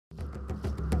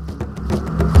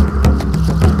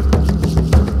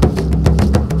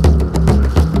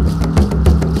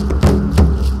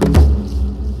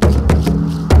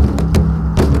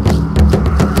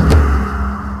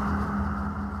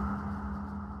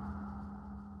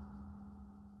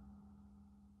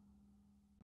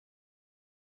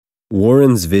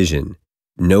Warren's Vision,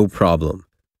 No Problem.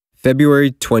 February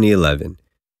 2011.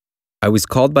 I was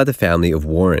called by the family of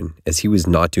Warren as he was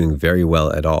not doing very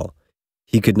well at all.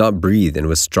 He could not breathe and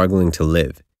was struggling to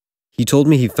live. He told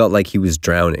me he felt like he was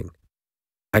drowning.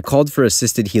 I called for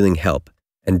assisted healing help,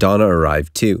 and Donna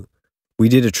arrived too. We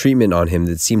did a treatment on him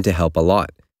that seemed to help a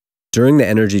lot. During the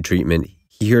energy treatment,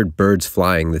 he heard birds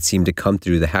flying that seemed to come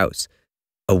through the house.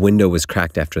 A window was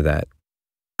cracked after that.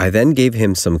 I then gave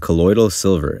him some colloidal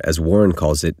silver, as Warren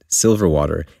calls it, silver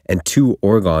water, and 2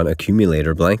 orgone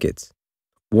accumulator blankets.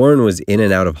 Warren was in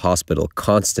and out of hospital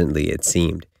constantly, it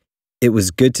seemed. It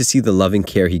was good to see the loving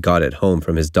care he got at home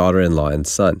from his daughter-in-law and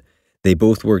son. They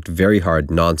both worked very hard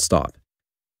non-stop.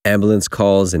 Ambulance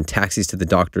calls and taxis to the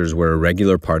doctors were a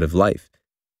regular part of life.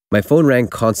 My phone rang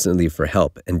constantly for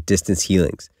help and distance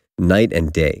healings, night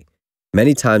and day.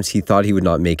 Many times he thought he would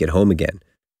not make it home again.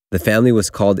 The family was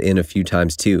called in a few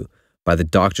times too, by the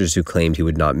doctors who claimed he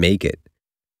would not make it.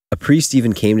 A priest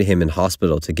even came to him in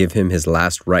hospital to give him his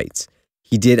last rites.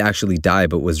 He did actually die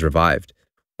but was revived.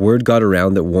 Word got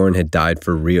around that Warren had died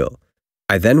for real.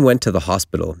 I then went to the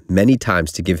hospital many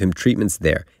times to give him treatments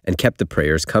there and kept the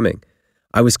prayers coming.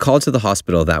 I was called to the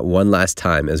hospital that one last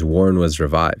time as Warren was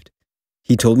revived.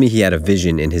 He told me he had a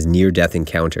vision in his near-death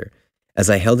encounter. As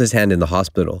I held his hand in the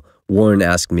hospital, Warren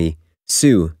asked me,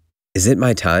 "Sue, is it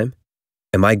my time?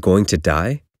 Am I going to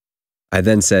die?" I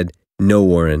then said, "No,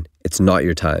 Warren, it's not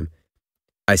your time.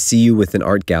 I see you with an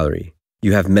art gallery.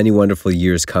 You have many wonderful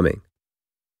years coming."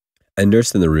 A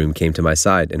nurse in the room came to my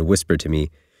side and whispered to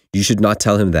me, "You should not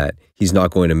tell him that. He's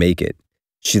not going to make it."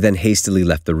 She then hastily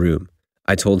left the room.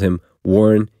 I told him,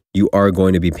 "Warren, you are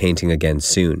going to be painting again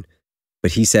soon."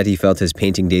 But he said he felt his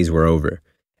painting days were over.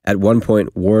 At one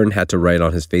point, Warren had to write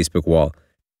on his Facebook wall,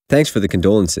 "Thanks for the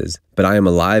condolences, but I am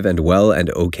alive and well and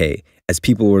okay," as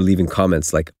people were leaving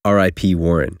comments like "RIP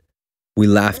Warren." We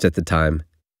laughed at the time.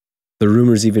 The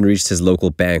rumors even reached his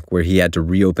local bank where he had to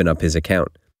reopen up his account.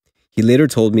 He later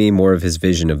told me more of his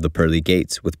vision of the pearly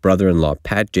gates with brother-in-law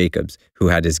Pat Jacobs, who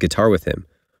had his guitar with him.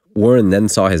 Warren then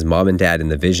saw his mom and dad in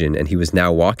the vision and he was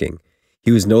now walking.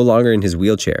 He was no longer in his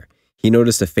wheelchair. He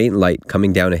noticed a faint light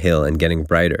coming down a hill and getting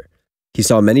brighter. He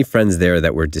saw many friends there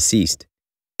that were deceased.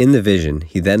 In the vision,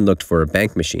 he then looked for a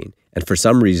bank machine and for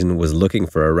some reason was looking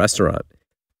for a restaurant.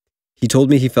 He told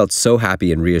me he felt so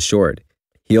happy and reassured.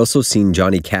 He also seen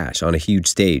Johnny Cash on a huge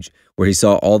stage where he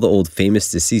saw all the old famous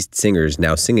deceased singers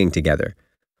now singing together.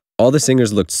 All the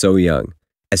singers looked so young.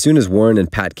 As soon as Warren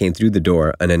and Pat came through the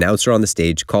door, an announcer on the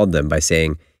stage called them by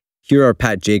saying, "Here are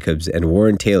Pat Jacobs and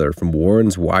Warren Taylor from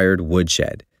Warren's Wired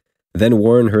Woodshed." Then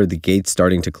Warren heard the gates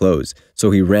starting to close,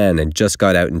 so he ran and just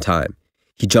got out in time.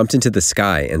 He jumped into the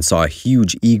sky and saw a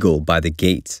huge eagle by the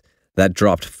gates that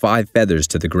dropped 5 feathers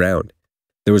to the ground.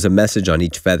 There was a message on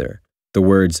each feather, the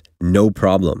words, "No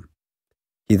problem."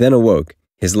 He then awoke.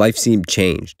 His life seemed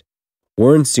changed.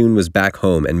 Warren soon was back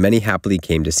home and many happily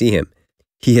came to see him.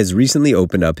 He has recently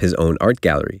opened up his own art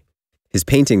gallery. His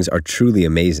paintings are truly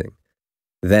amazing.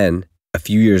 Then, a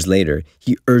few years later,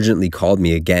 he urgently called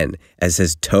me again as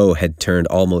his toe had turned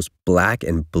almost black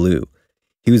and blue.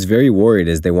 He was very worried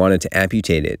as they wanted to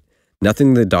amputate it.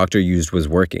 Nothing the doctor used was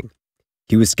working.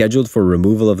 He was scheduled for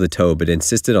removal of the toe but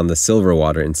insisted on the silver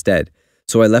water instead,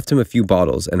 so I left him a few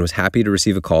bottles and was happy to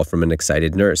receive a call from an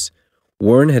excited nurse.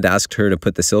 Warren had asked her to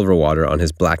put the silver water on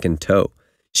his blackened toe.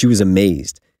 She was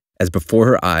amazed, as before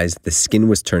her eyes the skin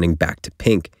was turning back to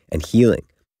pink and healing.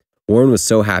 Warren was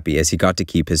so happy as he got to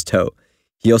keep his toe.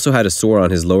 He also had a sore on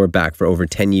his lower back for over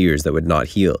 10 years that would not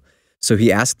heal, so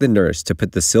he asked the nurse to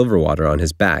put the silver water on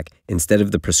his back instead of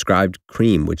the prescribed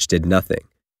cream, which did nothing.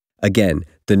 Again,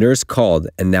 the nurse called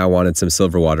and now wanted some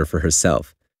silver water for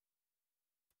herself.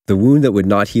 The wound that would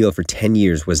not heal for 10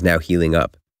 years was now healing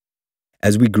up.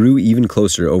 As we grew even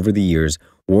closer over the years,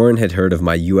 Warren had heard of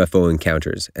my UFO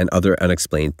encounters and other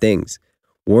unexplained things.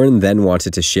 Warren then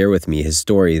wanted to share with me his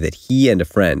story that he and a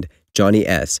friend, Johnny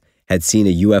S., had seen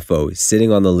a UFO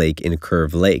sitting on the lake in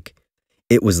Curve Lake.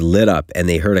 It was lit up and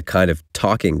they heard a kind of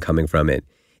talking coming from it.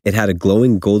 It had a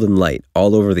glowing golden light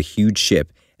all over the huge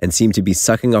ship and seemed to be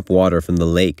sucking up water from the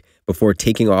lake before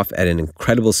taking off at an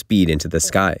incredible speed into the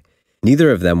sky.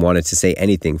 Neither of them wanted to say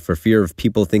anything for fear of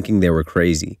people thinking they were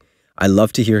crazy. I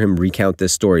loved to hear him recount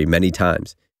this story many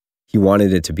times. He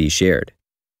wanted it to be shared.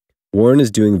 Warren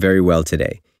is doing very well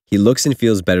today. He looks and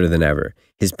feels better than ever.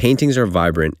 His paintings are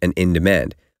vibrant and in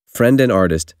demand. Friend and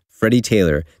artist Freddie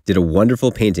Taylor did a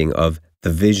wonderful painting of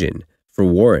The Vision for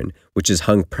Warren, which is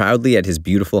hung proudly at his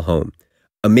beautiful home.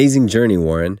 Amazing journey,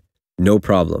 Warren. No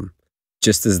problem.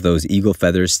 Just as those eagle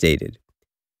feathers stated.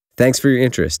 Thanks for your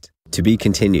interest. To be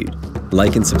continued.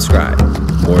 Like and subscribe.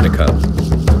 More to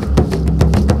come.